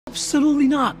Absolutely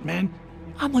not, man.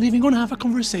 I'm not even gonna have a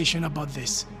conversation about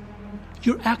this.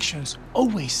 Your actions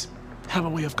always have a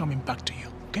way of coming back to you,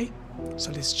 okay?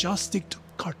 So let's just stick to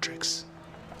card tricks.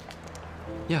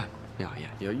 Yeah.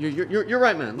 You're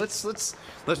right, man. Let's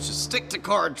just stick to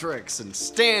card tricks and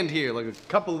stand here like a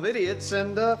couple of idiots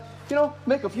and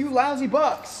make a few lousy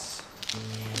bucks.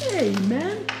 Hey,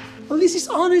 man. Well, this is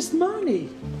honest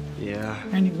money. Yeah.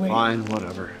 Anyway. Fine,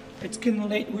 whatever. It's getting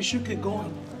late. We should get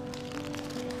going.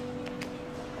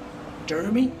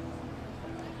 Jeremy?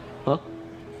 Huh?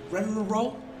 Ready to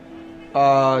roll?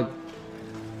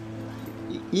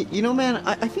 You know, man,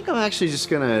 I think I'm actually just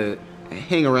gonna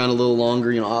hang around a little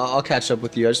longer. I'll catch up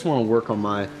with you. I just want to work on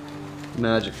my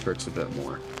magic tricks a bit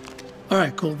more. All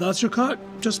right, cool. That's your cut.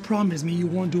 Just promise me you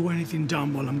won't do anything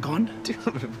dumb while I'm gone. Dude,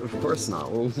 of course not.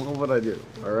 What would I do?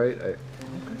 All right?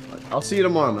 I'll see you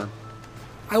tomorrow, man.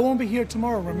 I won't be here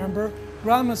tomorrow, remember?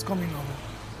 Grandma's coming over.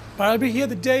 But I'll be here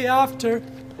the day after.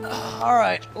 All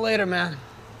right. Later, man.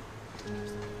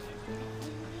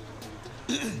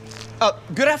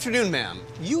 Good afternoon, ma'am.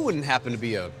 You wouldn't happen to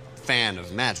be a fan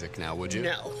of magic now, would you?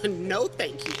 No,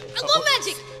 thank you. I love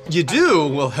magic! You do?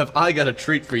 Well, have I got a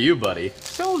treat for you, buddy.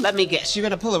 So let me guess, you're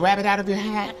gonna pull a rabbit out of your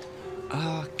hat?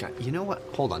 God, you know what?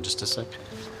 Hold on just a sec.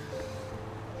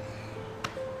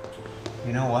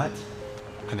 You know what?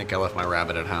 I think I left my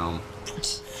rabbit at home.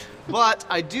 But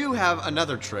I do have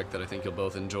another trick that I think you'll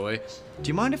both enjoy. Do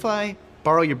you mind if I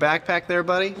borrow your backpack there,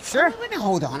 buddy? Sure. Wait,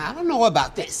 hold on, I don't know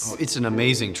about this. Oh, it's an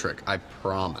amazing trick, I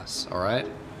promise, all right?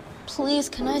 Please,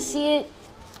 can I see it?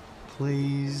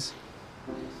 Please.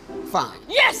 Fine.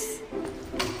 Yes!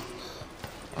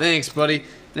 Thanks, buddy.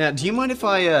 Now, do you mind if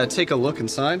I take a look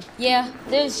inside? Yeah,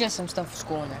 there's just some stuff for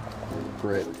school in there.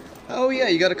 Great. Oh, yeah,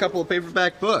 you got a couple of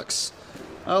paperback books.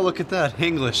 Oh, look at that.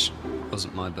 English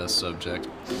wasn't my best subject.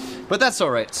 But that's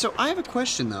all right. So I have a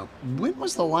question, though. When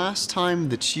was the last time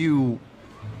that you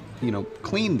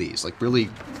cleaned these? Like, really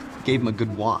gave them a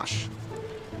good wash?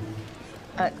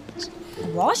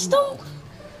 Wash them?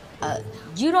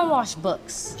 You don't wash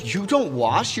books. You don't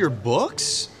wash your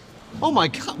books? Oh my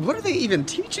God, what are they even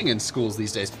teaching in schools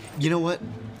these days? You know what?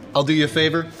 I'll do you a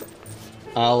favor.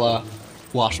 I'll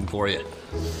wash them for you.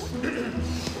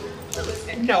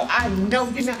 No, I know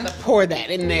you're not gonna pour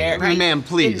that in there. Right? Ma'am,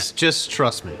 please, just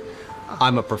trust me.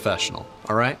 I'm a professional,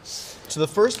 all right? So the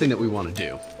first thing that we want to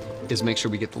do is make sure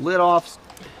we get the lid off,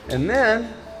 and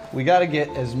then we got to get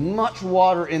as much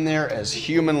water in there as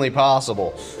humanly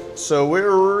possible. So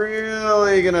we're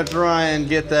really gonna try and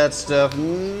get that stuff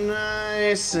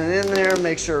nice and in there,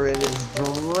 make sure it is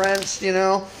drenched,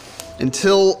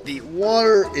 until the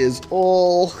water is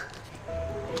all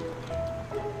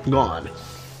gone.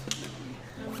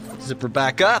 Zipper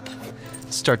back up.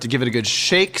 Start to give it a good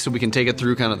shake so we can take it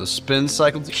through kind of the spin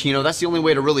cycle. That's the only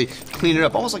way to really clean it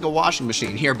up, almost like a washing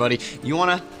machine. Here, buddy, you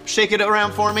wanna shake it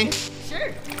around for me?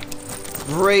 Sure.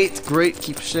 Great,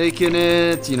 keep shaking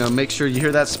it. Make sure you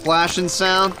hear that splashing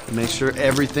sound. Make sure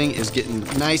everything is getting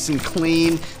nice and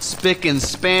clean, spick and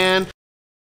span.